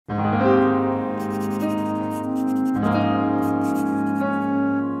Hello,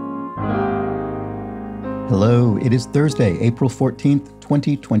 it is Thursday, April 14th,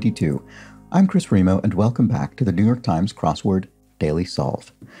 2022. I'm Chris Remo, and welcome back to the New York Times Crossword Daily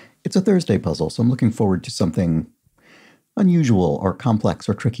Solve. It's a Thursday puzzle, so I'm looking forward to something unusual or complex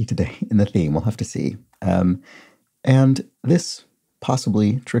or tricky today in the theme. We'll have to see. And this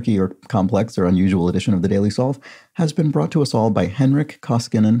possibly tricky or complex or unusual edition of the Daily Solve has been brought to us all by Henrik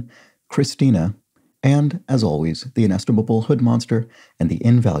Koskinen, Christina, and, as always, the inestimable Hood Monster and the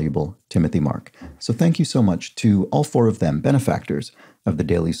invaluable Timothy Mark. So thank you so much to all four of them, benefactors of the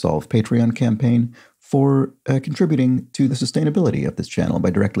Daily Solve Patreon campaign, for contributing to the sustainability of this channel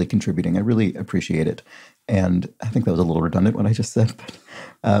by directly contributing. I really appreciate it. And I think that was a little redundant what I just said,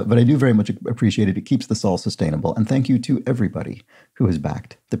 but I do very much appreciate it. It keeps this all sustainable. And thank you to everybody who has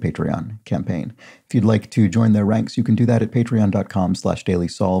backed the Patreon campaign. If you'd like to join their ranks, you can do that at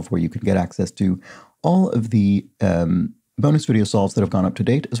patreon.com/dailysolve, where you can get access to all of the bonus video solves that have gone up to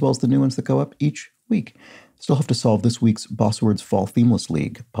date, as well as the new ones that go up each week. Still have to solve this week's Bosswords Fall Themeless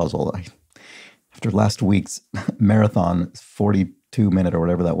League puzzle. After last week's marathon 42-minute or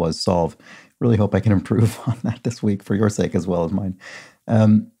whatever that was solve, really hope I can improve on that this week for your sake as well as mine.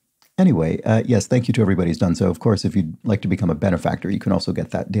 Anyway, yes, thank you to everybody who's done so. Of course, if you'd like to become a benefactor, you can also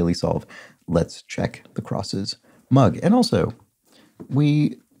get that Daily Solve Let's Check the Crosses mug. And also,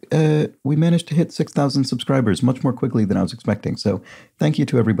 we managed to hit 6,000 subscribers much more quickly than I was expecting. So thank you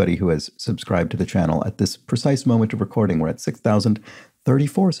to everybody who has subscribed to the channel. At this precise moment of recording, we're at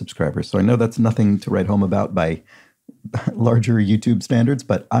 6,034 subscribers. So I know that's nothing to write home about by larger YouTube standards,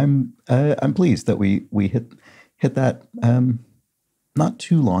 but I'm pleased that we hit that not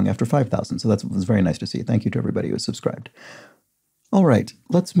too long after 5,000. So that was very nice to see. Thank you to everybody who has subscribed. All right,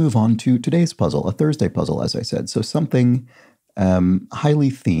 let's move on to today's puzzle, a Thursday puzzle, as I said. So something highly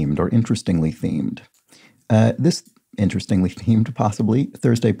themed or interestingly themed. This interestingly themed, possibly,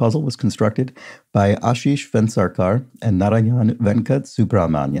 Thursday puzzle was constructed by Ashish Vensarkar and Narayan Venkat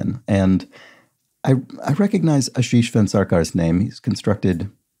Subramanian. And I recognize Ashish Vensarkar's name. He's constructed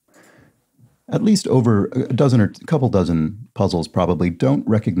at least over a dozen or a couple dozen puzzles, probably. Don't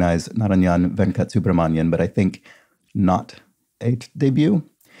recognize Narayan Venkat Subramanian, but I think not a debut.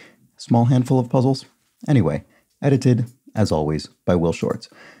 Small handful of puzzles. Anyway, edited, as always, by Will Shorts.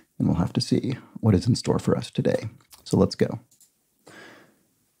 And we'll have to see what is in store for us today. So let's go.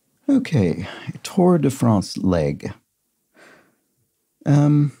 Okay, Tour de France leg.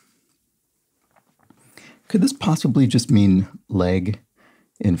 Could this possibly just mean leg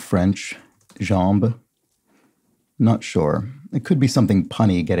in French? Jambe? Not sure. It could be something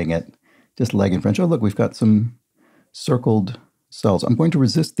punny getting at just leg in French. Oh, look, we've got some circled cells. I'm going to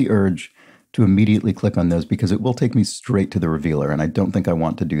resist the urge to immediately click on those because it will take me straight to the revealer, and I don't think I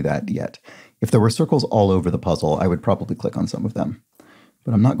want to do that yet. If there were circles all over the puzzle, I would probably click on some of them.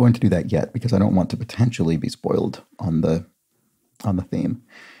 But I'm not going to do that yet because I don't want to potentially be spoiled on the theme.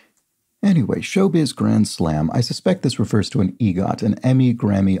 Anyway, Showbiz Grand Slam. I suspect this refers to an EGOT, an Emmy,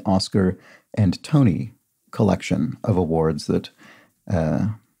 Grammy, Oscar, and Tony collection of awards that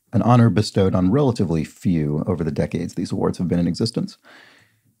an honor bestowed on relatively few over the decades these awards have been in existence.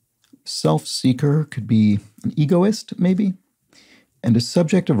 Self-seeker could be an egoist, maybe. And a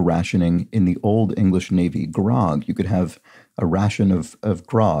subject of rationing in the Old English Navy, grog. You could have a ration of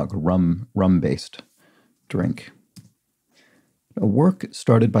grog, rum-based drink. A work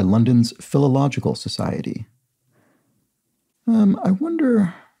started by London's Philological Society. I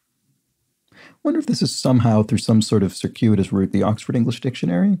wonder if this is somehow, through some sort of circuitous route, the Oxford English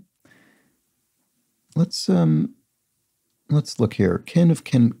Dictionary. Let's look here. Kin of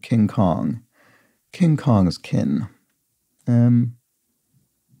King Kong. King Kong's kin.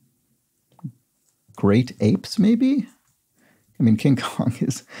 Great apes, maybe? I mean, King Kong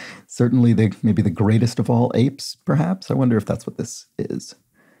is certainly maybe the greatest of all apes, perhaps. I wonder if that's what this is.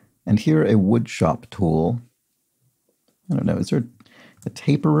 And here, a woodshop tool. I don't know. Is there a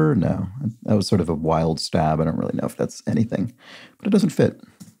taperer? No. That was sort of a wild stab. I don't really know if that's anything. But it doesn't fit.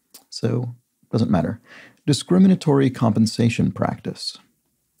 So it doesn't matter. Discriminatory compensation practice.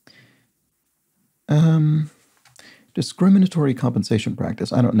 Discriminatory compensation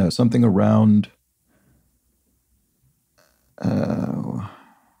practice. I don't know. Something around...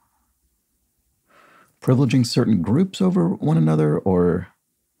 privileging certain groups over one another, or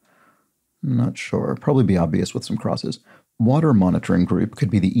I'm not sure. Probably be obvious with some crosses. Water monitoring group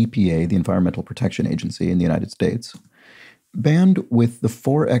could be the EPA, the Environmental Protection Agency in the United States. Band with the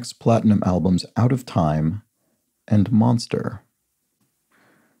 4X Platinum albums Out of Time and Monster.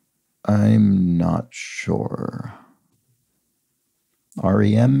 I'm not sure.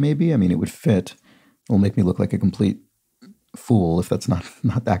 REM, maybe? I mean, it would fit. It'll make me look like a complete fool if that's not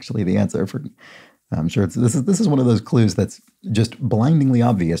actually the answer. I'm sure this is one of those clues that's just blindingly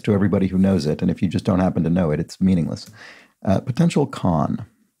obvious to everybody who knows it, and if you just don't happen to know it, it's meaningless. Potential con.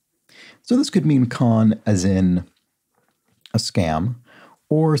 So this could mean con as in a scam,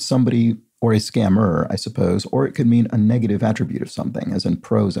 or somebody, or a scammer, I suppose, or it could mean a negative attribute of something, as in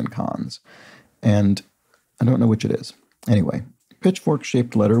pros and cons. And I don't know which it is. Anyway,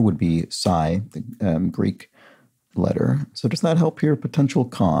 pitchfork-shaped letter would be psi, the Greek letter. So does that help here? Potential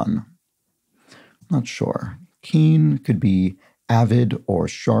con. Not sure. Keen could be avid or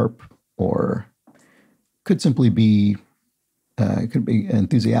sharp, or could simply be, could be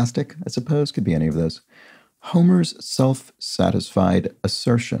enthusiastic, I suppose. Could be any of those. Homer's self-satisfied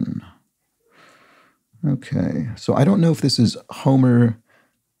assertion. Okay, so I don't know if this is Homer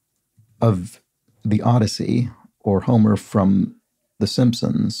of the Odyssey or Homer from The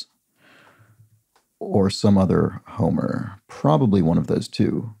Simpsons or some other Homer. Probably one of those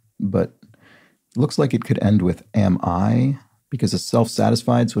two, but looks like it could end with am I, because it's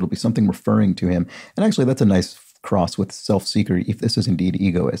self-satisfied, so it'll be something referring to him. And actually, that's a nice cross with self-seeker if this is indeed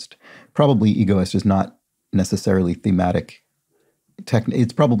egoist. Probably egoist is not necessarily thematic.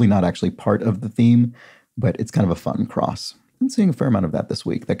 It's probably not actually part of the theme, but it's kind of a fun cross. I'm seeing a fair amount of that this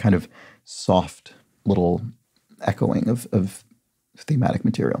week, that kind of soft little echoing of thematic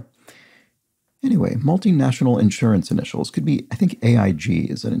material. Anyway, multinational insurance initials could be, I think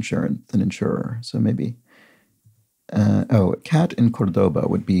AIG is an insurer, so maybe. Cat in Cordoba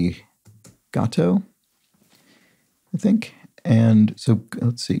would be Gato, I think. And so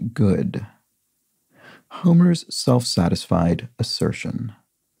let's see, good. Homer's self-satisfied assertion.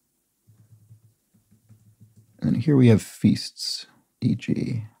 And here we have feasts,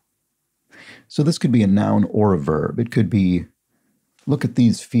 e.g. So this could be a noun or a verb. It could be, look at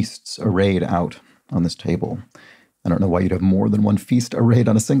these feasts arrayed out on this table. I don't know why you'd have more than one feast arrayed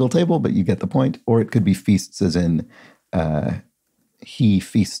on a single table, but you get the point. Or it could be feasts as in he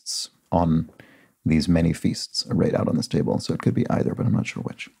feasts on these many feasts arrayed out on this table. So it could be either, but I'm not sure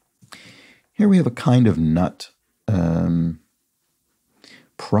which. Here we have a kind of nut.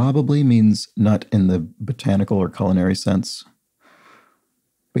 Probably means nut in the botanical or culinary sense.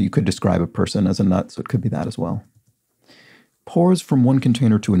 But you could describe a person as a nut, so it could be that as well. Pours from one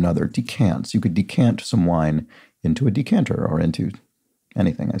container to another, decants. You could decant some wine into a decanter or into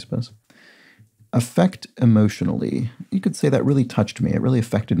anything, I suppose. Affect emotionally. You could say that really touched me. It really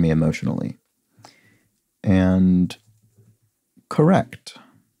affected me emotionally. And correct.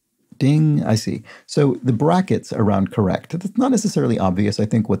 Ding, I see. So the brackets around correct, it's not necessarily obvious, I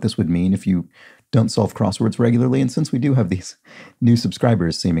think, what this would mean if you don't solve crosswords regularly. And since we do have these new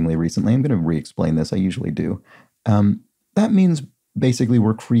subscribers seemingly recently, I'm going to re-explain this. I usually do. That means basically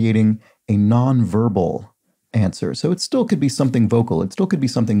we're creating a non-verbal answer. So it still could be something vocal. It still could be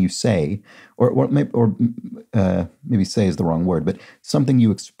something you say, or maybe say is the wrong word, but something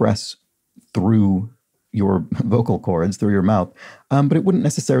you express through your vocal cords, through your mouth. But it wouldn't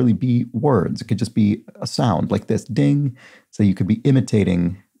necessarily be words. It could just be a sound like this, ding. So you could be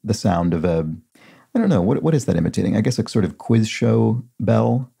imitating the sound of a, I don't know, what is that imitating? I guess a sort of quiz show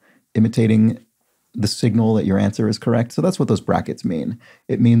bell, imitating the signal that your answer is correct. So that's what those brackets mean.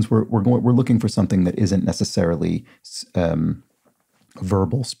 It means we're looking for something that isn't necessarily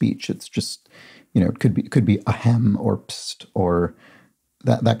verbal speech. It's just, it could be ahem or pst or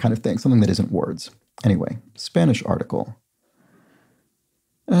that kind of thing, something that isn't words. Anyway, Spanish article.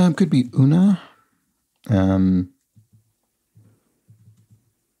 Could be una.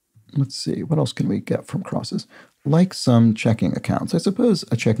 Let's see, what else can we get from crosses? Like some checking accounts. I suppose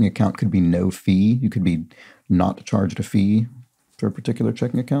a checking account could be no fee. You could be not charged a fee for a particular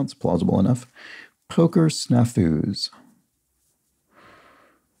checking account. It's plausible enough. Poker snafus.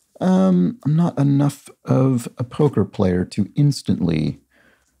 I'm not enough of a poker player to instantly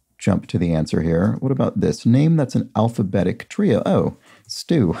jump to the answer here. What about this? Name that's an alphabetic trio. Oh,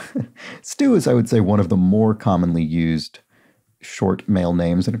 Stu. Stu is, I would say, one of the more commonly used short male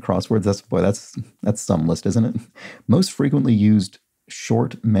names in a crossword. That's some list, isn't it? Most frequently used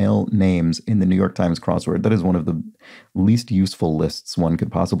short male names in the New York Times crossword. That is one of the least useful lists one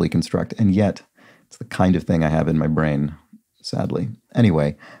could possibly construct, and yet it's the kind of thing I have in my brain, sadly.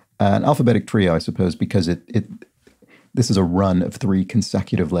 Anyway, an alphabetic trio, I suppose, because this is a run of 3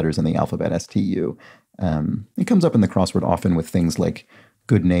 consecutive letters in the alphabet, STU. It comes up in the crossword often with things like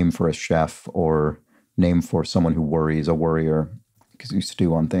good name for a chef or name for someone who worries, a worrier, because you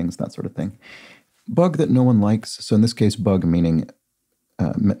stew on things, that sort of thing. Bug that no one likes. So in this case, bug meaning,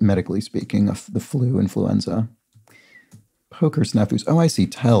 medically speaking, the flu, influenza. Poker snafus. Oh, I see.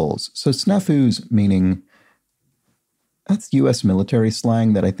 Tells. So snafus meaning, that's U.S. military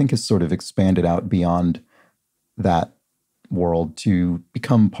slang that I think has sort of expanded out beyond that world to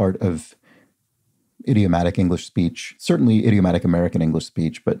become part of idiomatic English speech, certainly idiomatic American English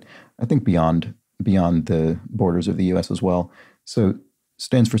speech, but I think beyond the borders of the U.S. as well. So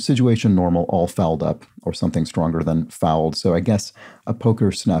stands for situation normal, all fouled up, or something stronger than fouled. So I guess a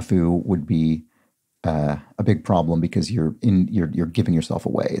poker snafu would be a big problem because you're giving yourself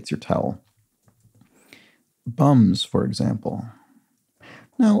away. It's your tell. Bums, for example.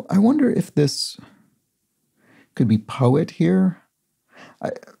 Now, I wonder if this could be poet here.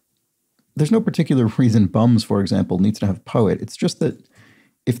 There's no particular reason bums, for example, needs to have poet. It's just that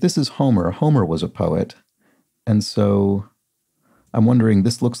if this is Homer, Homer was a poet. And so I'm wondering,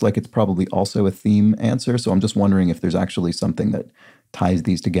 this looks like it's probably also a theme answer. So I'm just wondering if there's actually something that ties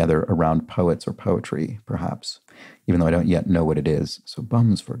these together around poets or poetry, perhaps, even though I don't yet know what it is. So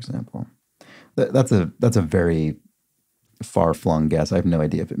bums, for example. That's a very far-flung guess. I have no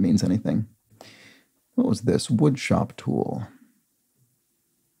idea if it means anything. What was this? Woodshop tool.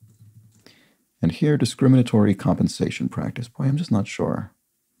 And here, discriminatory compensation practice. Boy, I'm just not sure.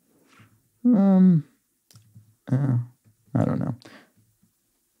 I don't know.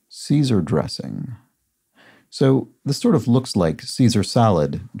 Caesar dressing. So this sort of looks like Caesar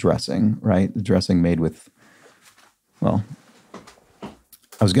salad dressing, right? The dressing made with, well,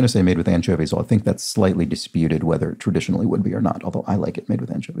 I was going to say made with anchovies, so I think that's slightly disputed whether it traditionally would be or not, although I like it made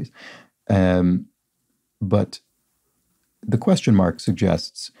with anchovies. But the question mark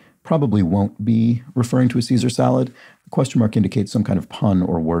suggests probably won't be referring to a Caesar salad. The question mark indicates some kind of pun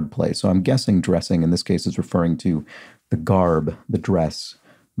or wordplay. So I'm guessing dressing in this case is referring to the garb, the dress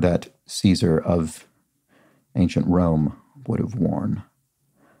that Caesar of ancient Rome would have worn.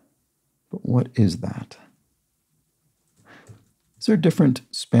 But what is that? Is there a different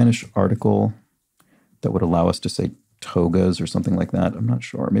Spanish article that would allow us to say togas or something like that? I'm not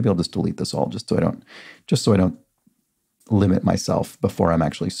sure. Maybe I'll just delete this all just so I don't limit myself before I'm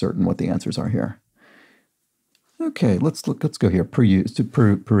actually certain what the answers are here. Okay, let's go here.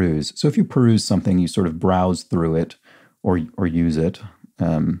 Peruse. So if you peruse something, you sort of browse through it or use it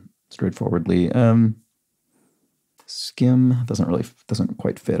straightforwardly. Skim doesn't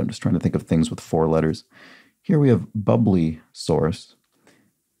quite fit. I'm just trying to think of things with 4 letters. Here we have bubbly source.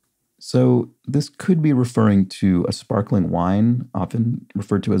 So this could be referring to a sparkling wine, often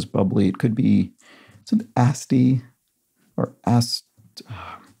referred to as bubbly. It could be, it's an asti or ast.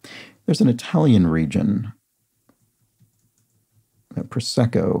 There's an Italian region.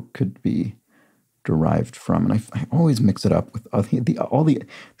 Prosecco could be derived from, and I always mix it up with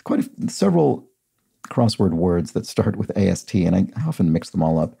several crossword words that start with AST, and I often mix them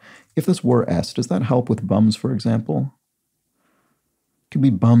all up. If this were S, does that help with bums, for example? Could be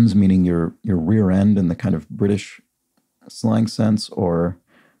bums meaning your rear end in the kind of British slang sense, or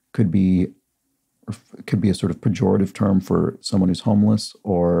could be a sort of pejorative term for someone who's homeless,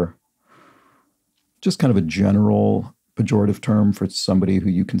 or just kind of a general pejorative term for somebody who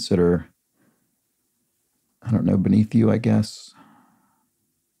you consider, I don't know, beneath you, I guess.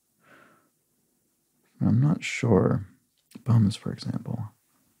 I'm not sure. Bums, for example.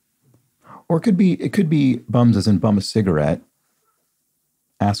 Or it could be bums as in bum a cigarette.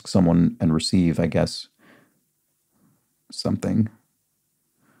 Ask someone and receive, I guess, something.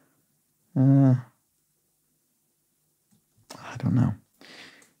 I don't know.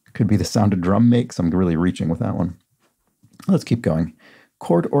 Could be the sound a drum makes. I'm really reaching with that one. Let's keep going.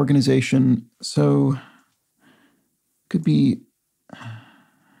 Court organization. So could be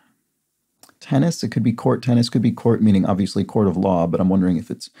tennis. It could be court tennis. Could be court meaning obviously court of law, but I'm wondering if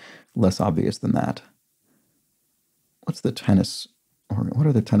it's less obvious than that. What's the tennis? Or what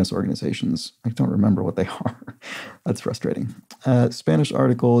are the tennis organizations? I don't remember what they are. That's frustrating. Spanish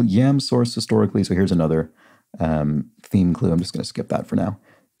article, yam source historically. So here's another theme clue. I'm just going to skip that for now.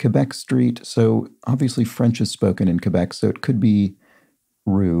 Quebec Street. So obviously French is spoken in Quebec, so it could be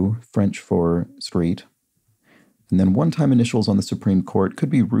rue, French for street. And then one-time initials on the Supreme Court could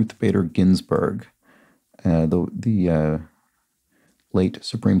be Ruth Bader Ginsburg, the late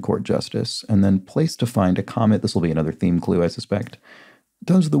Supreme Court justice. And then place to find a comet. This will be another theme clue, I suspect.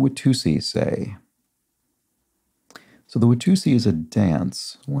 Does the Watusi say? So the Watusi is a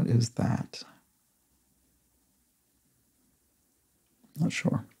dance. What is that? Not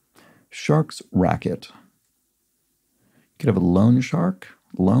sure. Shark's racket. You could have a loan shark.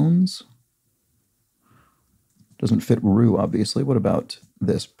 Loans. Doesn't fit rue, obviously. What about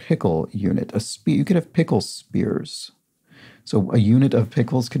this pickle unit? You could have pickle spears. So a unit of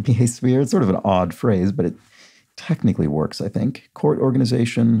pickles could be a spear. It's sort of an odd phrase, but it technically works, I think. Court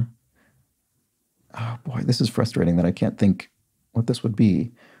organization. Oh boy, this is frustrating that I can't think what this would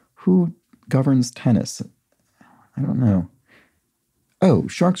be. Who governs tennis? I don't know. Oh,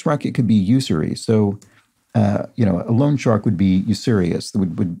 shark's racket could be usury. So, you know, a loan shark would be usurious.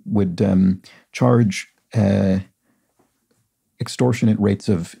 Would charge extortionate rates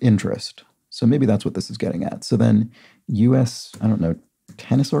of interest. So maybe that's what this is getting at. So then, U.S. I don't know,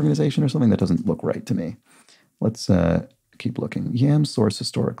 tennis organization or something that doesn't look right to me. Let's keep looking. Yam source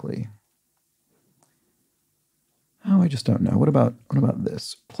historically. Oh, I just don't know. What about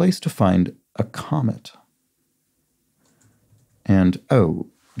this? Place to find a comet. And, oh,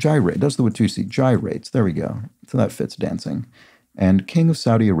 gyrate. Does the Watusi. Gyrates. There we go. So that fits dancing. And King of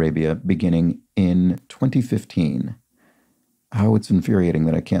Saudi Arabia beginning in 2015. Oh, it's infuriating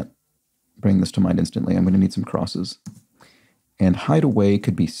that I can't bring this to mind instantly. I'm going to need some crosses. And hideaway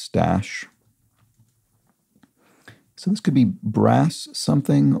could be stash. So this could be brass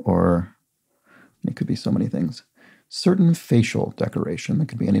something, or it could be so many things. Certain facial decoration. That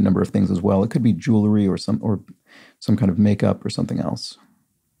could be any number of things as well. It could be jewelry or some kind of makeup or something else.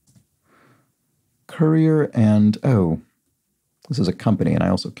 Courier and, oh, this is a company and I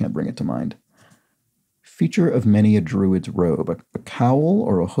also can't bring it to mind. Feature of many a druid's robe. A cowl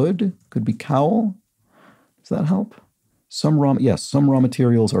or a hood? Could be cowl. Does that help? Some raw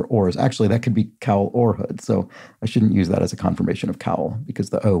materials are ores. Actually, that could be cowl or hood. So I shouldn't use that as a confirmation of cowl because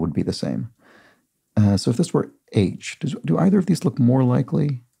the O would be the same. So if this were H, do either of these look more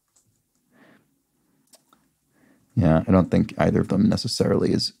likely? Yeah, I don't think either of them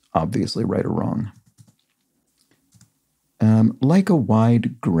necessarily is obviously right or wrong. Like a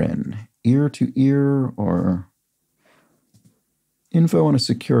wide grin, ear to ear, or info on a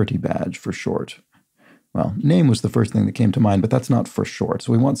security badge for short. Well, name was the first thing that came to mind, but that's not for short.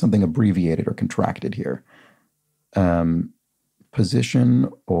 So we want something abbreviated or contracted here. Position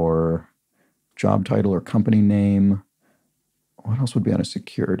or job title or company name. What else would be on a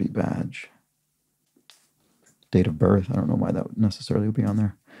security badge? Date of birth. I don't know why that would necessarily be on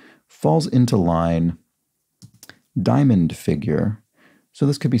there. Falls into line. Diamond figure. So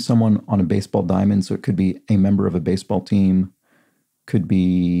this could be someone on a baseball diamond. So it could be a member of a baseball team. Could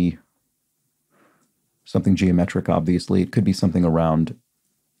be something geometric, obviously. It could be something around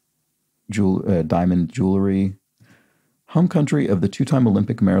diamond jewelry. Home country of the two-time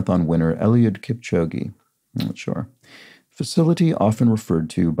Olympic marathon winner, Eliud Kipchoge. I'm not sure. Facility often referred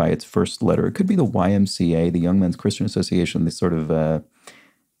to by its first letter. It could be the YMCA, the Young Men's Christian Association, the sort of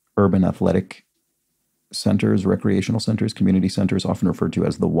urban athletic centers, recreational centers, community centers, often referred to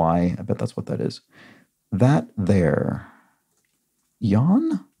as the Y. I bet that's what that is. That there.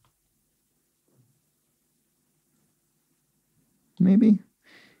 Yawn? Maybe?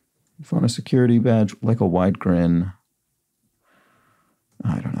 If on a security badge, like a wide grin.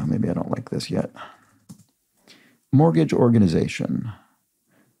 I don't know. Maybe I don't like this yet. Mortgage organization.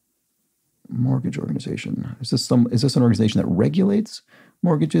 Mortgage organization. Is this an organization that regulates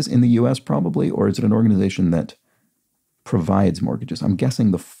mortgages in the U.S. probably, or is it an organization that provides mortgages? I'm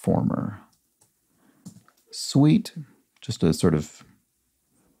guessing the former. Sweet, just a sort of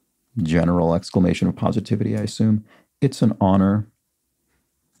general exclamation of positivity, I assume. It's an honor.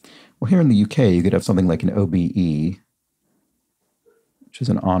 Well, here in the UK, you could have something like an OBE, which is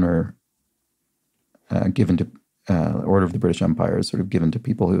an honor given to Order of the British Empire, is sort of given to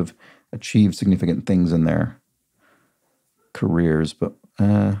people who have achieved significant things in their careers, but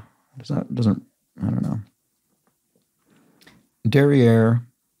I don't know. Derriere,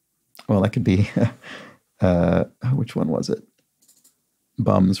 well, that could be, which one was it?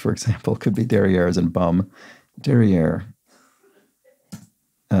 Bums, for example, could be derriere as in bum. Derriere.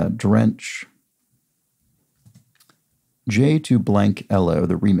 Drench. J to blank Elo,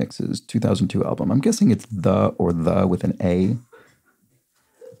 the remixes, 2002 album. I'm guessing it's the with an A.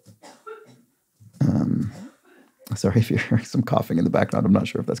 Sorry if you're hearing some coughing in the background. I'm not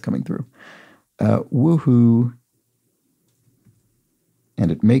sure if that's coming through. Woohoo.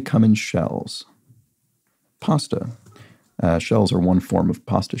 And it may come in shells. Pasta. Shells are one form of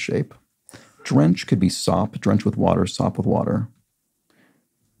pasta shape. Drench could be sop. Drench with water, sop with water.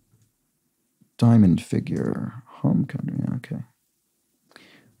 Diamond figure. Home country. Okay.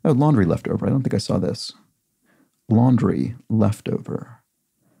 Oh, laundry leftover. I don't think I saw this. Laundry leftover.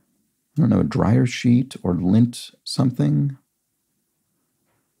 I don't know, a dryer sheet or lint something.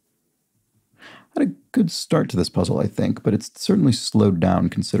 I had a good start to this puzzle, I think, but it's certainly slowed down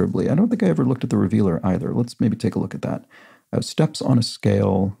considerably. I don't think I ever looked at the revealer either. Let's maybe take a look at that. Steps on a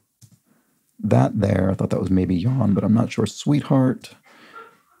scale. That there, I thought that was maybe yawn, but I'm not sure. Sweetheart.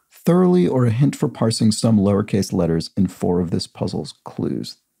 Thoroughly, or a hint for parsing some lowercase letters in 4 of this puzzle's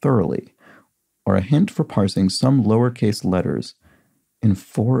clues. Thoroughly, or a hint for parsing some lowercase letters in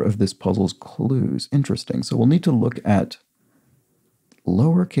 4 of this puzzle's clues. Interesting. So we'll need to look at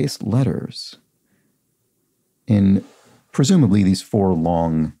lowercase letters in presumably these 4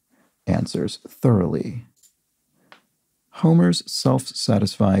 long answers. Thoroughly. Homer's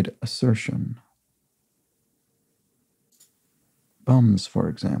self-satisfied assertion. Bums, for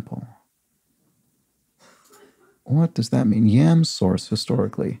example. What does that mean? Yam source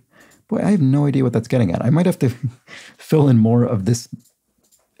historically. Boy, I have no idea what that's getting at. I might have to fill in more of this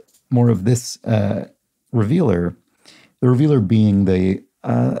revealer. The revealer being the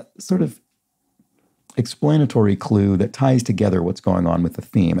sort of explanatory clue that ties together what's going on with the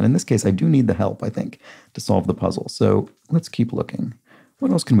theme. And in this case, I do need the help, I think, to solve the puzzle. So let's keep looking.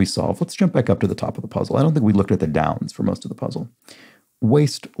 What else can we solve? Let's jump back up to the top of the puzzle. I don't think we looked at the downs for most of the puzzle.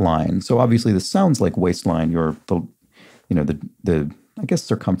 Waistline. So obviously this sounds like waistline, the I guess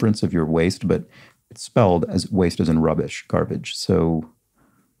circumference of your waist, but it's spelled as waste as in rubbish, garbage. So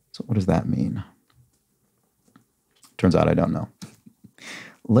what does that mean? Turns out I don't know.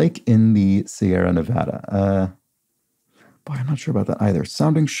 Lake in the Sierra Nevada. Boy, I'm not sure about that either.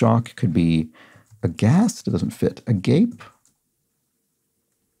 Sounding shock could be aghast. It doesn't fit. Agape.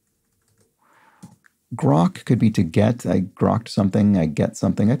 Grok could be to get. I grokked something. I get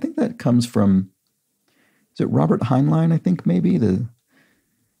something. I think that comes from, is it Robert Heinlein, I think maybe, the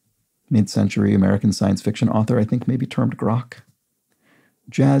mid-century American science fiction author, I think maybe termed grok.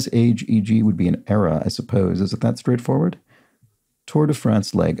 Jazz age, e.g. would be an era, I suppose. Is it that straightforward? Tour de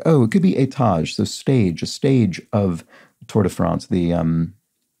France leg. Oh, it could be étage, so stage, a stage of Tour de France, the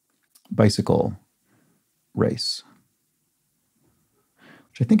bicycle race,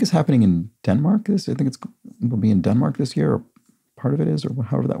 which I think is happening in Denmark. I think it will be in Denmark this year, or part of it is, or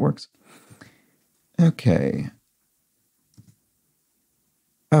however that works. Okay.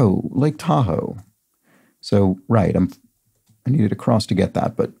 Oh, Lake Tahoe. So, right, I needed a cross to get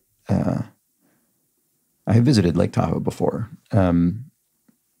that, but I have visited Lake Tahoe before.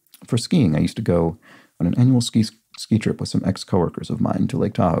 For skiing, I used to go on an annual ski trip with some ex-coworkers of mine to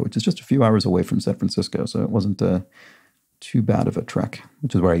Lake Tahoe, which is just a few hours away from San Francisco, so it wasn't too bad of a trek,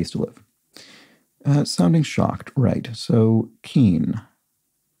 which is where I used to live. Sounding shocked, right. So, keen.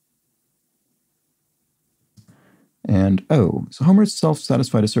 And, oh, so Homer's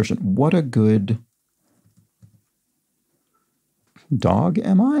self-satisfied assertion. What a good dog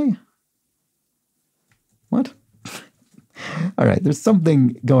am I? What? All right, there's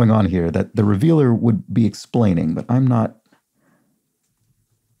something going on here that the revealer would be explaining, but I'm not.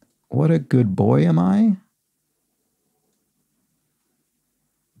 What a good boy am I?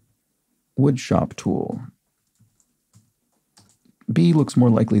 Woodshop tool. B looks more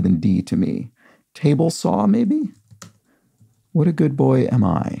likely than D to me. Table saw, maybe? What a good boy am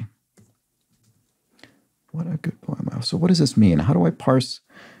I? What a good boy am I? So what does this mean? How do I parse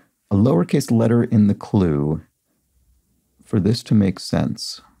a lowercase letter in the clue for this to make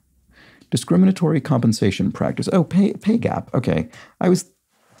sense? Discriminatory compensation practice. Oh, pay gap. Okay.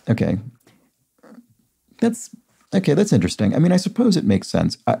 Okay. That's interesting. I mean, I suppose it makes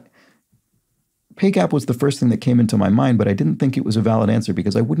sense. Pay gap was the first thing that came into my mind, but I didn't think it was a valid answer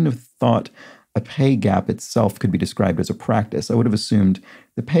because I wouldn't have thought a pay gap itself could be described as a practice. I would have assumed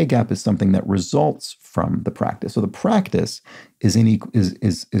the pay gap is something that results from the practice. So the practice is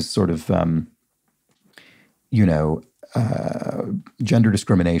sort of, gender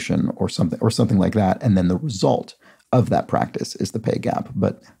discrimination or something like that, and then the result of that practice is the pay gap.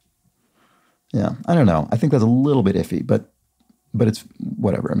 But yeah, I don't know. I think that's a little bit iffy, but it's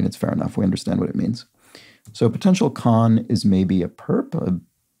whatever. I mean, it's fair enough. We understand what it means. So potential con is maybe a perp.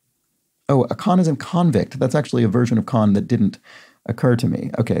 A con is in convict. That's actually a version of con that didn't occur to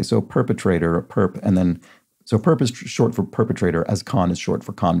me. Okay, so perpetrator, a perp, and then, so perp is short for perpetrator as con is short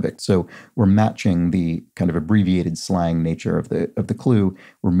for convict. So we're matching the kind of abbreviated slang nature of the clue.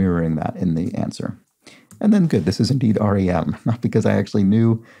 We're mirroring that in the answer. And then good, this is indeed REM. Not because I actually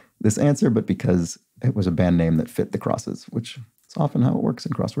knew this answer, but because it was a band name that fit the crosses, which is often how it works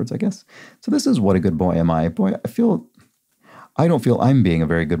in crosswords, I guess. So this is what a good boy am I. Boy, I don't feel I'm being a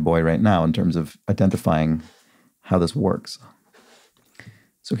very good boy right now in terms of identifying how this works.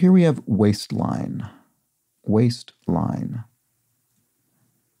 So here we have waistline. Waistline.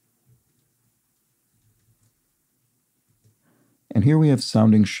 And here we have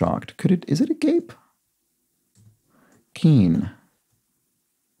sounding shocked. Is it a gape? Keen.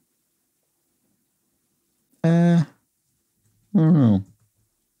 I don't know.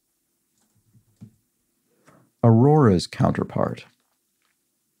 Aurora's counterpart.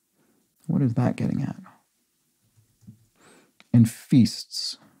 What is that getting at? And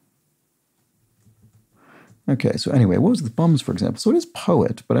feasts. Okay, so anyway, what was the bums, for example? So it is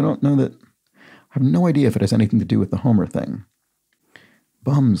poet, but I don't know that... I have no idea if it has anything to do with the Homer thing.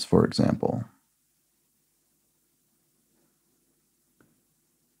 Bums, for example.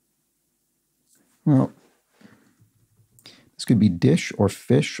 Well, this could be dish or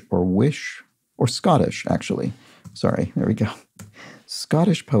fish or wish or Scottish, actually. Sorry, there we go.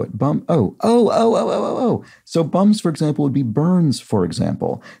 Scottish poet, bum. Oh. So bums, for example, would be Burns, for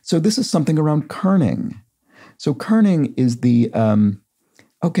example. So this is something around kerning. So kerning is the...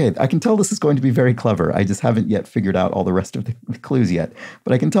 okay, I can tell this is going to be very clever. I just haven't yet figured out all the rest of the clues yet.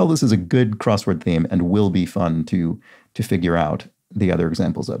 But I can tell this is a good crossword theme and will be fun to figure out the other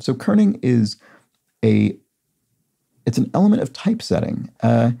examples of. So kerning is it's an element of typesetting,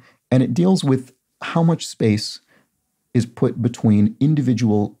 and it deals with how much space is put between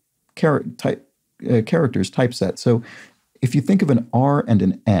individual characters typeset. So if you think of an R and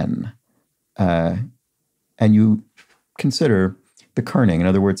an N, and you consider the kerning, in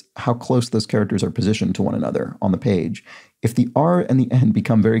other words, how close those characters are positioned to one another on the page, if the R and the N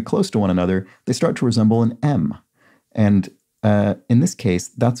become very close to one another, they start to resemble an M. And in this case,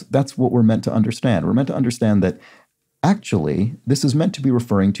 that's what we're meant to understand. We're meant to understand that actually this is meant to be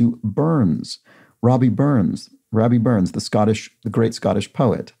referring to Burns, Robbie Burns, the great Scottish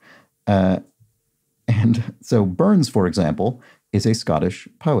poet. And so Burns, for example, is a Scottish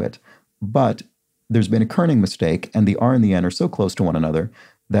poet, but there's been a kerning mistake, and the R and the N are so close to one another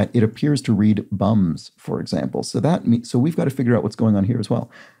that it appears to read bums, for example. So we've got to figure out what's going on here as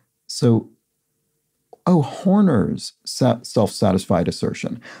well. So, Horner's self-satisfied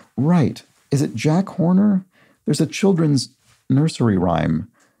assertion. Right. Is it Jack Horner? There's a children's nursery rhyme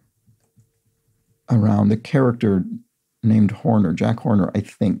around the character named Horner, Jack Horner, I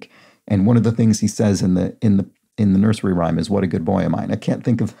think. And one of the things he says in the nursery rhyme is "What a good boy am I." And I can't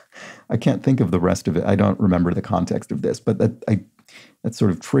think of the rest of it. I don't remember the context of this, but that's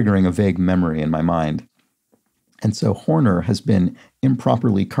sort of triggering a vague memory in my mind. And so Horner has been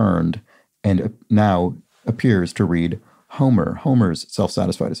improperly kerned and now appears to read Homer's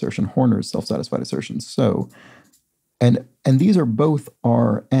self-satisfied assertion, Horner's self-satisfied assertion. So, and these are both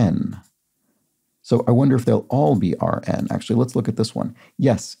RN. So I wonder if they'll all be RN. Actually, let's look at this one.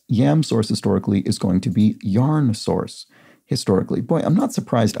 Yes, yam source historically is going to be yarn source historically. Boy, I'm not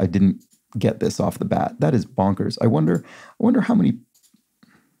surprised I didn't get this off the bat. That is bonkers. I wonder how many...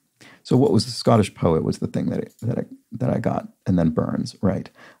 So what was the Scottish poet was the thing that I got, and then Burns, right?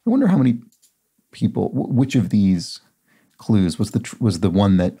 I wonder how many people, which of these clues was the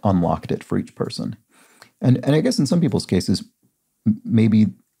one that unlocked it for each person. And I guess in some people's cases,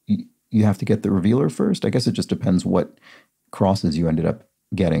 maybe you have to get the revealer first. I guess it just depends what crosses you ended up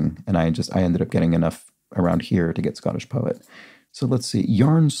getting. And I ended up getting enough around here to get Scottish poet. So let's see,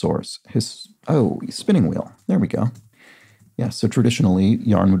 yarn source, spinning wheel. There we go. Yeah, so traditionally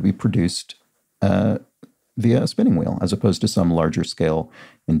yarn would be produced via a spinning wheel as opposed to some larger scale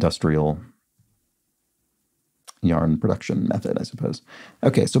industrial yarn production method, I suppose.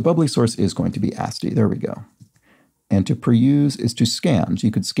 Okay, so bubbly source is going to be ASCII. There we go. And to peruse is to scan. So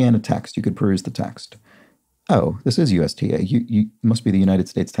you could scan a text. You could peruse the text. Oh, this is USTA. You must be the United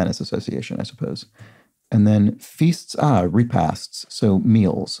States Tennis Association, I suppose. And then feasts, repasts. So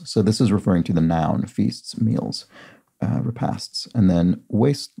meals. So this is referring to the noun, feasts, meals, repasts. And then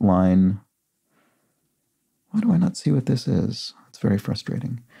waistline. Why do I not see what this is? It's very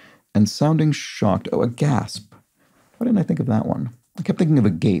frustrating. And sounding shocked. Oh, a gasp. Why didn't I think of that one? I kept thinking of a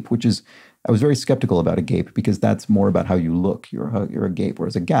gape, I was very skeptical about a gape because that's more about how you look. You're a gape,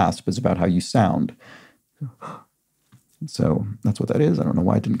 whereas a gasp is about how you sound. So that's what that is. I don't know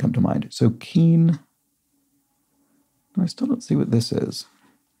why it didn't come to mind. So keen. I still don't see what this is.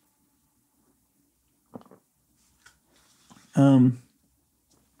 And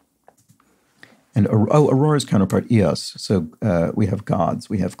Aurora's counterpart, Eos. So we have gods.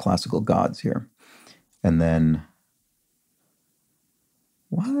 We have classical gods here. And then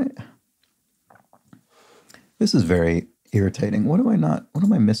what? This is very irritating. What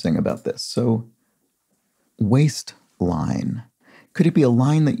am I missing about this? So waistline. Could it be a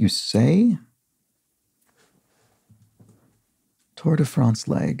line that you say? Tour de France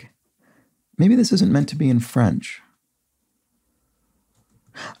leg. Maybe this isn't meant to be in French.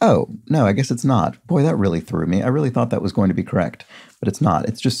 Oh, no, I guess it's not. Boy, that really threw me. I really thought that was going to be correct, but it's not.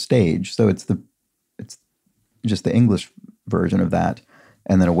 It's just stage. So it's just the English version of that.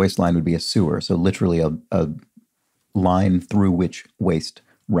 And then a waistline would be a sewer. So literally a line through which waist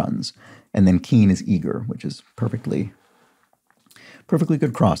runs. And then keen is eager, which is perfectly Perfectly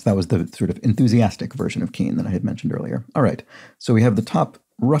good cross. That was the sort of enthusiastic version of keen that I had mentioned earlier. All right, so we have the top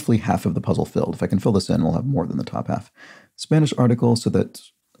roughly half of the puzzle filled. If I can fill this in, we'll have more than the top half. Spanish article, so that,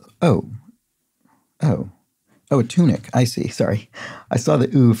 oh, a tunic. I see, sorry. I saw the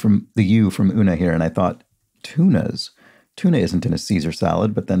U from Una here, and I thought, tunas. Tuna isn't in a Caesar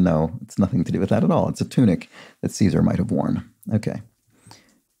salad, but then no, it's nothing to do with that at all. It's a tunic that Caesar might have worn. Okay.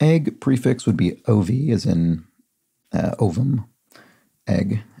 Egg prefix would be ov, as in ovum,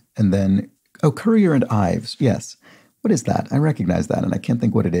 egg. And then, oh, courier and Ives. Yes. What is that? I recognize that, and I can't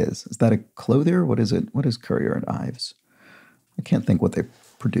think what it is. Is that a clothier? What is it? What is courier and Ives? I can't think what they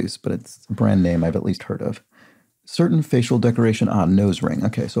produce, but it's a brand name I've at least heard of. Certain facial decoration. Ah, nose ring.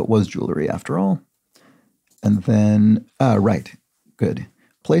 Okay, so it was jewelry after all. And then, right, good.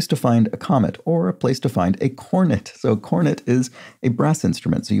 Place to find a comet, or a place to find a cornet. So a cornet is a brass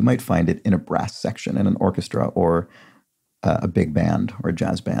instrument, so you might find it in a brass section in an orchestra, or a big band, or a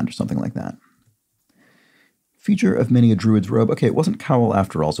jazz band, or something like that. Feature of many a druid's robe. Okay, it wasn't cowl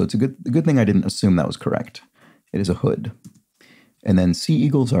after all, so it's a good thing I didn't assume that was correct. It is a hood. And then sea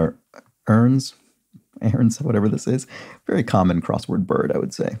eagles are erns, whatever this is. Very common crossword bird, I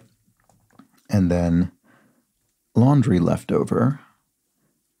would say. And then laundry leftover,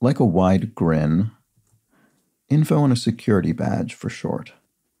 like a wide grin, info on a security badge for short.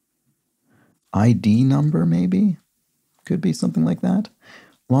 ID number, maybe? Could be something like that.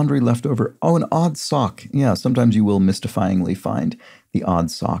 Laundry leftover. Oh, an odd sock. Yeah, sometimes you will mystifyingly find the odd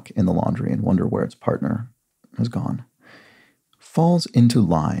sock in the laundry and wonder where its partner has gone. Falls into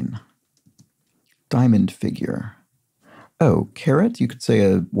line. Diamond figure. Oh, carat? You could say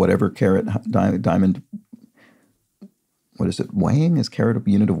a whatever carat, diamond. What is it? Weighing? Is carat a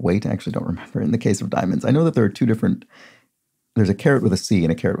unit of weight? I actually don't remember in the case of diamonds. I know that there are two different. There's a carat with a C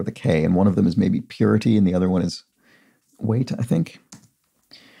and a carat with a K, and one of them is maybe purity and the other one is weight, I think.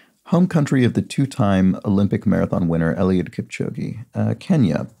 Home country of the two-time Olympic marathon winner Eliud Kipchoge.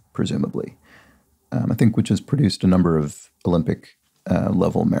 Kenya, presumably. I think, which has produced a number of Olympic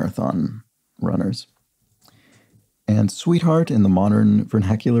level marathon runners. And sweetheart in the modern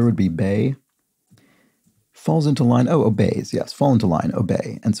vernacular would be bae. Falls into line. Oh, obeys. Yes, fall into line.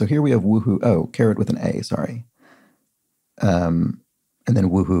 Obey. And so here we have woohoo. Oh, carat with an A. Sorry. And then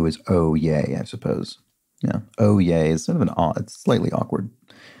woohoo is oh yay, I suppose. Yeah. Oh yay is sort of an odd. It's slightly awkward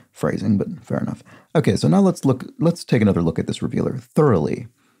phrasing, but fair enough. Okay, so now let's take another look at this revealer. Thoroughly,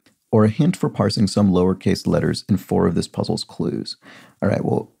 or a hint for parsing some lowercase letters in 4 of this puzzle's clues. All right,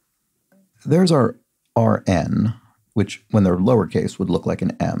 well, there's our RN, which when they're lowercase would look like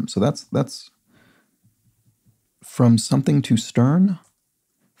an M. So that's from something to stern.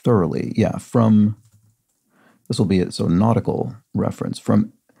 Thoroughly, yeah, from, this will be so nautical reference,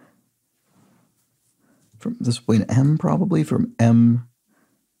 from this will be an M probably, from M,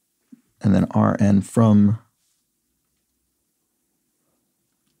 and then RN from,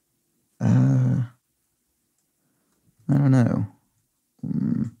 I don't know.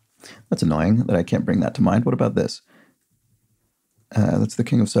 That's annoying that I can't bring that to mind. What about this? That's the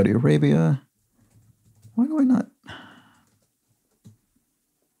king of Saudi Arabia. Why do I not?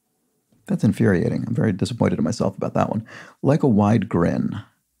 That's infuriating. I'm very disappointed in myself about that one. Like a wide grin.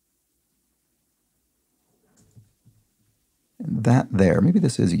 And that there, maybe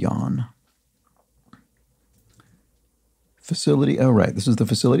this is yawn. Facility, oh right, this is the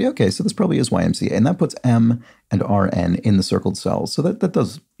facility. Okay, so this probably is YMCA, and that puts M and RN in the circled cells. So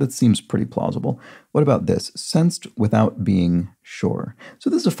that seems pretty plausible. What about this? Sensed without being sure. So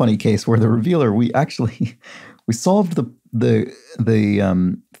this is a funny case where the revealer, we solved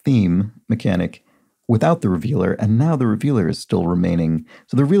the theme mechanic without the revealer, and now the revealer is still remaining.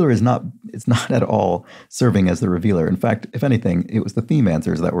 So the revealer it's not at all serving as the revealer. In fact, if anything, it was the theme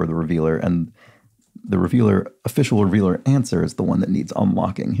answers that were the revealer, and the official revealer answer is the one that needs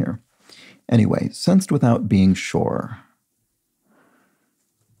unlocking here. Anyway, sensed without being sure.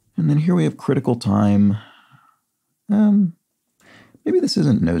 And then here we have critical time. Maybe this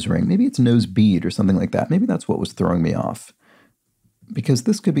isn't nose ring. Maybe it's nose bead or something like that. Maybe that's what was throwing me off. Because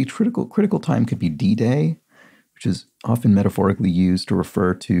this could be critical time could be D-Day, which is often metaphorically used to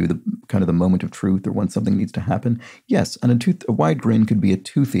refer to the kind of the moment of truth or when something needs to happen. Yes, and a wide grin could be a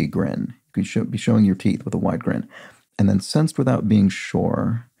toothy grin. You could be showing your teeth with a wide grin. And then sensed without being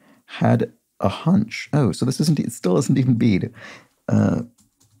sure, had a hunch. Oh, so it still isn't even bead.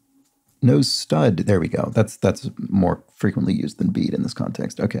 Nose stud, there we go. That's more frequently used than bead in this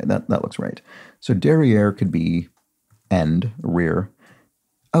context. Okay, that looks right. So derriere could be end, rear.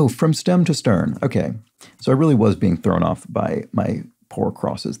 Oh, from stem to stern. Okay, so I really was being thrown off by my poor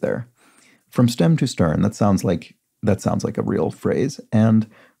crosses there. From stem to stern, that sounds like that sounds like a real phrase. And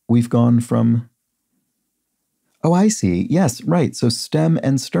we've gone from, oh, I see. Yes, right. So stem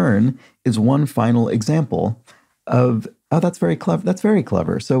and stern is one final example of, oh, that's very clever. That's very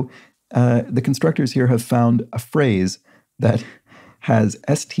clever. So the constructors here have found a phrase that has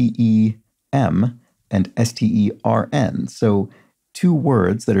STEM and STERN. So two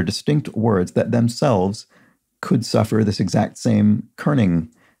words that are distinct words that themselves could suffer this exact same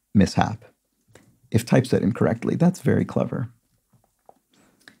kerning mishap if typeset incorrectly. That's very clever.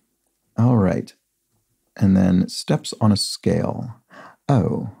 All right. And then steps on a scale.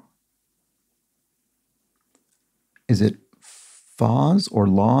 Oh. Is it fas or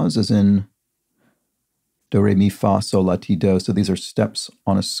laws as in do, re, mi, fa, sol, la, ti, do? So these are steps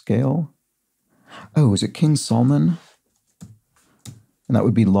on a scale. Oh, is it King Solomon? And that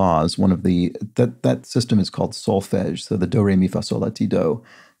would be laws. One of the, that system is called solfege. So the do, re, mi, fa, sol, la, ti, do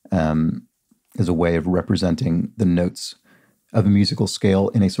is a way of representing the notes of a musical scale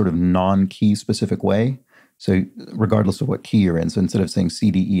in a sort of non-key specific way. So regardless of what key you're in, so instead of saying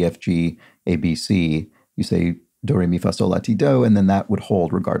C, D, E, F, G, A, B, C, you say do, re, mi, fa, sol, la, ti, do, and then that would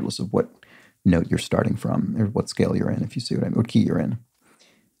hold regardless of what note you're starting from or what scale you're in, if you see what I mean, what key you're in.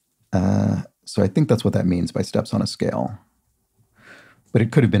 So I think that's what that means by steps on a scale. But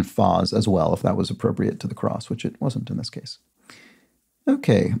it could have been fas as well if that was appropriate to the cross, which it wasn't in this case.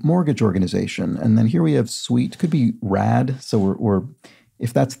 Okay, mortgage organization. And then here we have suite. Could be rad. So we're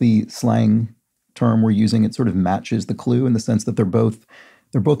if that's the slang term we're using, it sort of matches the clue in the sense that they're both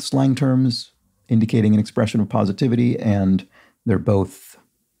slang terms indicating an expression of positivity, and they're both,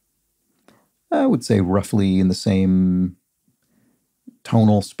 I would say, roughly in the same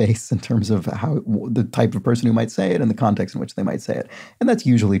tonal space in terms of how the type of person who might say it and the context in which they might say it. And that's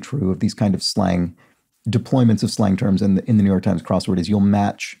usually true of these kind of slang deployments of slang terms in the New York Times crossword, is you'll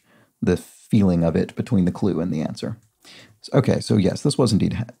match the feeling of it between the clue and the answer. Okay, so yes, this was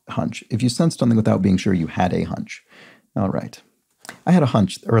indeed hunch. If you sensed something without being sure, you had a hunch. All right. I had a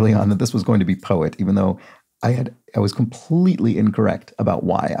hunch early on that this was going to be poet, even though I was completely incorrect about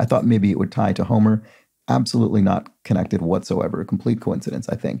why. I thought maybe it would tie to Homer. Absolutely not connected whatsoever. A complete coincidence,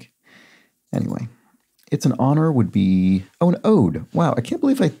 I think. Anyway, it's an honor would be, oh, an ode. Wow, I can't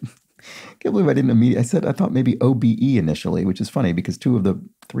believe I didn't immediately, I thought maybe OBE initially, which is funny because two of the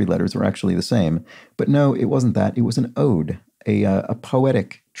three letters are actually the same. But no, it wasn't that. It was an ode, a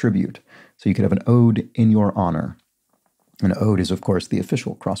poetic tribute. So you could have an ode in your honor. An ode is, of course, the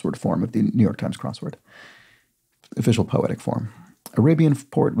official crossword form of the New York Times crossword. Official poetic form. Arabian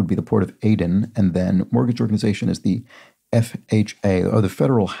port would be the port of Aden, and then mortgage organization is the FHA, or the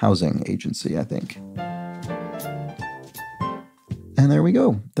Federal Housing Agency, I think. And there we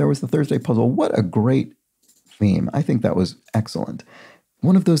go. There was the Thursday puzzle. What a great theme. I think that was excellent.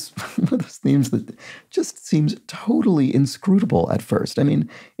 One of those themes that just seems totally inscrutable at first. I mean,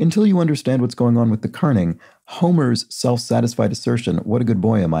 until you understand what's going on with the kerning, Homer's self-satisfied assertion, what a good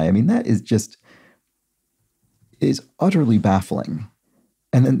boy am I? I mean, that is utterly baffling.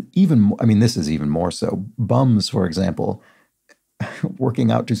 And then this is even more so. Bums, for example,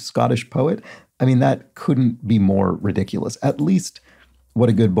 working out to Scottish poet. I mean, that couldn't be more ridiculous. At least what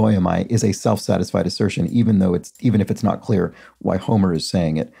a good boy am I is a self-satisfied assertion, even if it's not clear why Homer is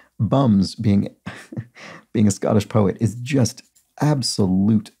saying it. Bums being a Scottish poet is just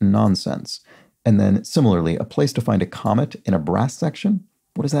absolute nonsense. And then similarly, a place to find a comet in a brass section.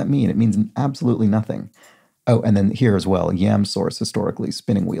 What does that mean? It means absolutely nothing. Oh, and then here as well, yam source historically,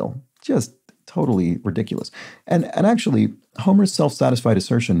 spinning wheel. Just totally ridiculous. And actually, Homer's self-satisfied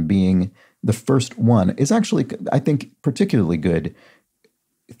assertion being the first one is actually, I think, particularly good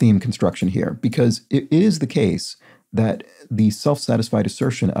theme construction here, because it is the case that the self-satisfied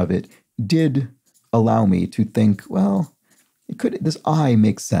assertion of it did allow me to think, well, this I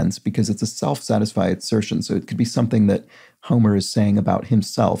makes sense because it's a self-satisfied assertion, so it could be something that Homer is saying about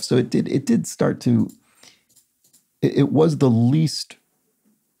himself. So it did start to, it was the least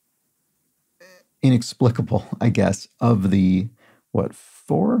inexplicable, I guess, of the,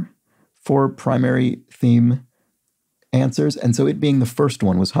 four primary theme answers. And so it being the first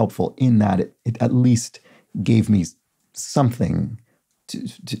one was helpful in that it at least gave me something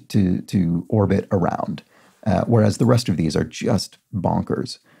to orbit around, whereas the rest of these are just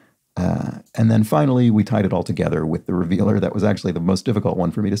bonkers. And then finally, we tied it all together with the revealer. That was actually the most difficult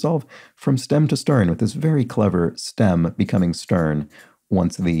one for me to solve, from stem to stern, with this very clever stem becoming stern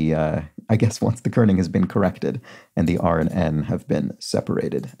once the kerning has been corrected and the R and N have been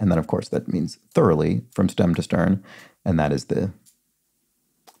separated. And then, of course, that means thoroughly from stem to stern, and that is the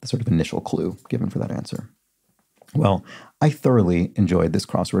sort of initial clue given for that answer. Well, I thoroughly enjoyed this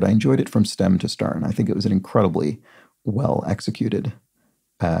crossword. I enjoyed it from stem to stern. I think it was an incredibly well executed,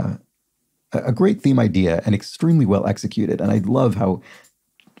 a great theme idea and extremely well executed. And I love how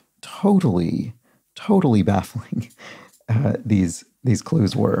totally, totally baffling these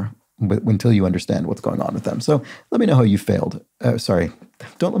clues were until you understand what's going on with them. So let me know how you failed. Sorry,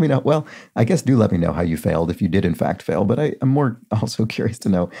 don't let me know. Well, I guess do let me know how you failed if you did in fact fail. But I'm more also curious to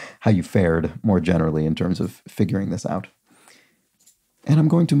know how you fared more generally in terms of figuring this out. And I'm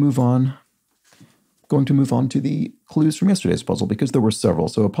going to move on. To the clues from yesterday's puzzle because there were several.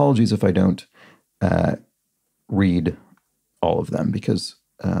 So apologies if I don't read all of them because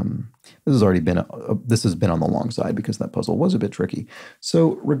this has been on the long side because that puzzle was a bit tricky.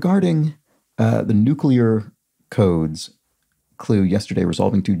 So regarding the nuclear codes clue yesterday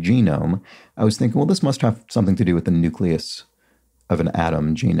resolving to genome, I was thinking, well, this must have something to do with the nucleus of an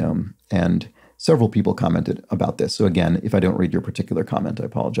atom genome. And several people commented about this. So again, if I don't read your particular comment, I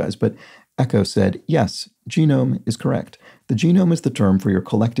apologize. But Echo said, yes, genome is correct. The genome is the term for your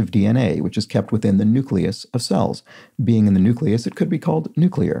collective DNA, which is kept within the nucleus of cells. Being in the nucleus, it could be called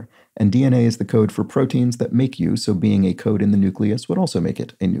nuclear. And DNA is the code for proteins that make you, so being a code in the nucleus would also make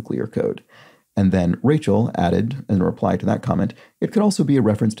it a nuclear code. And then Rachel added, in reply to that comment, it could also be a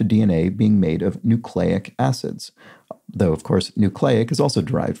reference to DNA being made of nucleic acids. Though, of course, nucleic is also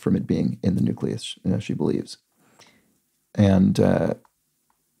derived from it being in the nucleus, she believes. And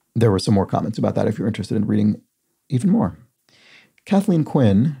there were some more comments about that if you're interested in reading even more. Kathleen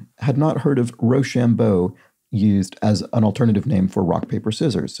Quinn had not heard of Rochambeau used as an alternative name for rock, paper,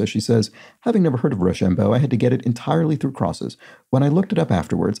 scissors. So she says, having never heard of Rochambeau, I had to get it entirely through crosses. When I looked it up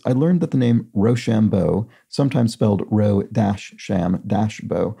afterwards, I learned that the name Rochambeau, sometimes spelled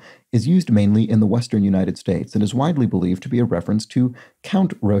Ro-Sham-Beau, is used mainly in the western United States and is widely believed to be a reference to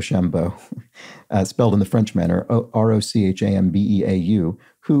Count Rochambeau, spelled in the French manner, Rochambeau,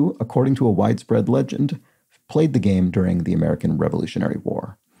 who, according to a widespread legend, played the game during the American Revolutionary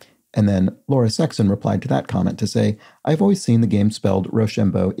War. And then Laura Sexton replied to that comment to say, I've always seen the game spelled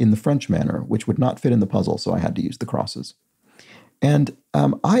Rochambeau in the French manner, which would not fit in the puzzle, so I had to use the crosses. And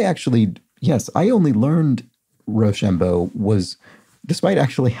I only learned Rochambeau despite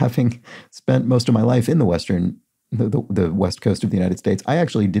actually having spent most of my life in the the west coast of the United States, I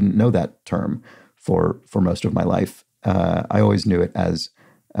actually didn't know that term for most of my life. I always knew it as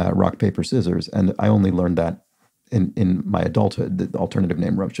rock, paper, scissors, and I only learned that in my adulthood, the alternative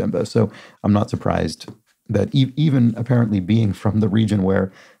name Rochambeau. So I'm not surprised that even apparently being from the region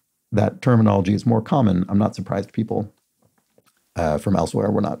where that terminology is more common, I'm not surprised people from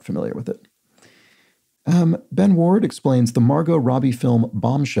elsewhere were not familiar with it. Ben Ward explains the Margot Robbie film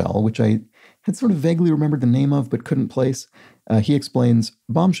Bombshell, which I had sort of vaguely remembered the name of but couldn't place. He explains,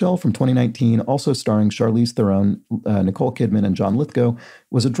 Bombshell from 2019, also starring Charlize Theron, Nicole Kidman, and John Lithgow,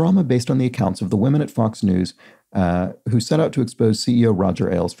 was a drama based on the accounts of the women at Fox News who set out to expose CEO Roger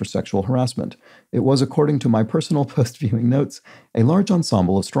Ailes for sexual harassment. It was, according to my personal post-viewing notes, a large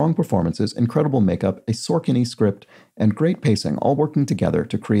ensemble of strong performances, incredible makeup, a Sorkin-y script, and great pacing, all working together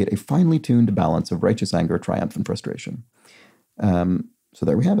to create a finely tuned balance of righteous anger, triumph, and frustration. So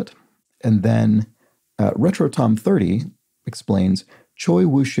there we have it. And then Retro Tom 30 explains, Choi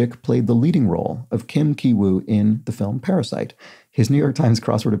Woo-shik played the leading role of Kim Ki-woo in the film Parasite. His New York Times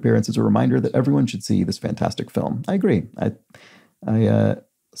crossword appearance is a reminder that everyone should see this fantastic film. I agree. I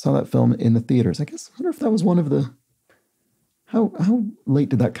saw that film in the theaters. I wonder if that was one of the... How late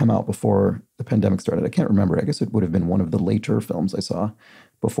did that come out before the pandemic started? I can't remember. I guess it would have been one of the later films I saw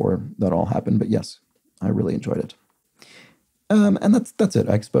before that all happened. But yes, I really enjoyed it. And that's it,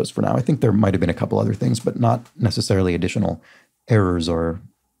 I suppose, for now. I think there might have been a couple other things, but not necessarily additional errors or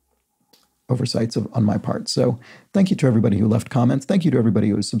oversights on my part. So thank you to everybody who left comments. Thank you to everybody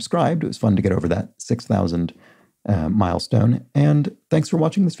who was subscribed. It was fun to get over that 6,000 milestone. And thanks for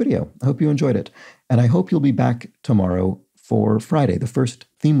watching this video. I hope you enjoyed it. And I hope you'll be back tomorrow for Friday, the first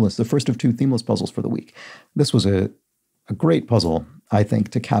of two themeless puzzles for the week. This was a great puzzle, I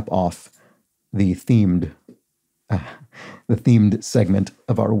think, to cap off the themed segment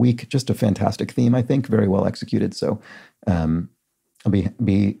of our week. Just a fantastic theme, I think, very well executed. So I'll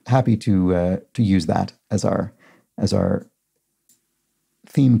be happy to use that as our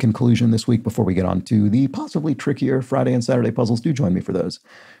theme conclusion this week before we get on to the possibly trickier Friday and Saturday puzzles. Do join me for those.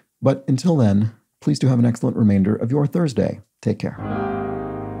 But until then, please do have an excellent remainder of your Thursday. Take care.